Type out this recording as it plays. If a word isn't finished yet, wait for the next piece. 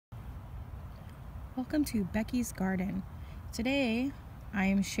Welcome to Becky's Garden. Today I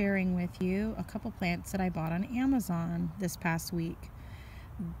am sharing with you a couple plants that I bought on Amazon this past week.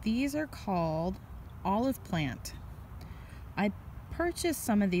 These are called olive plant. I purchased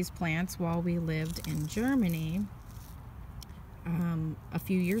some of these plants while we lived in Germany a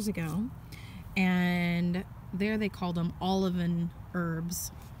few years ago, and there they called them oliven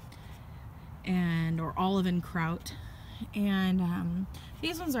herbs or olivenkraut. And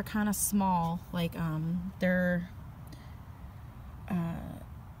these ones are kind of small, like they're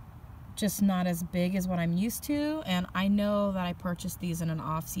just not as big as what I'm used to. And I know that I purchased these in an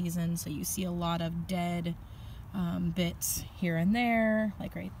off season, so you see a lot of dead bits here and there,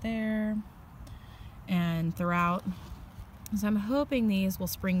 like right there and throughout. So I'm hoping these will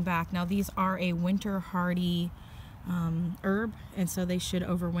spring back. Now these are a winter hardy herb, and so they should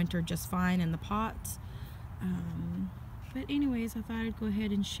overwinter just fine in the pots. But anyways, I thought I'd go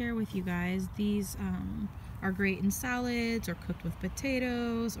ahead and share with you guys. These are great in salads or cooked with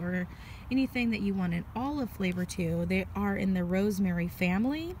potatoes or anything that you want an olive flavor to. They are in the rosemary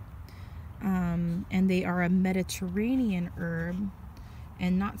family, and they are a Mediterranean herb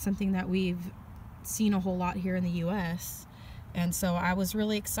and not something that we've seen a whole lot here in the US. And so I was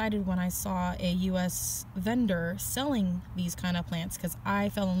really excited when I saw a US vendor selling these kind of plants, because I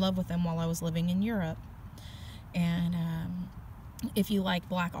fell in love with them while I was living in Europe. And if you like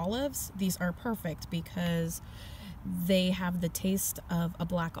black olives, these are perfect because they have the taste of a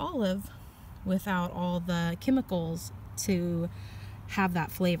black olive without all the chemicals to have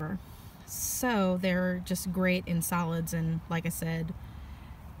that flavor. So they're just great in salads, and like I said,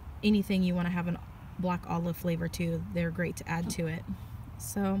 anything you want to have a black olive flavor to, they're great to add to it.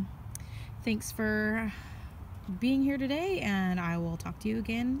 So thanks for being here today, and I will talk to you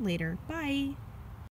again later. Bye.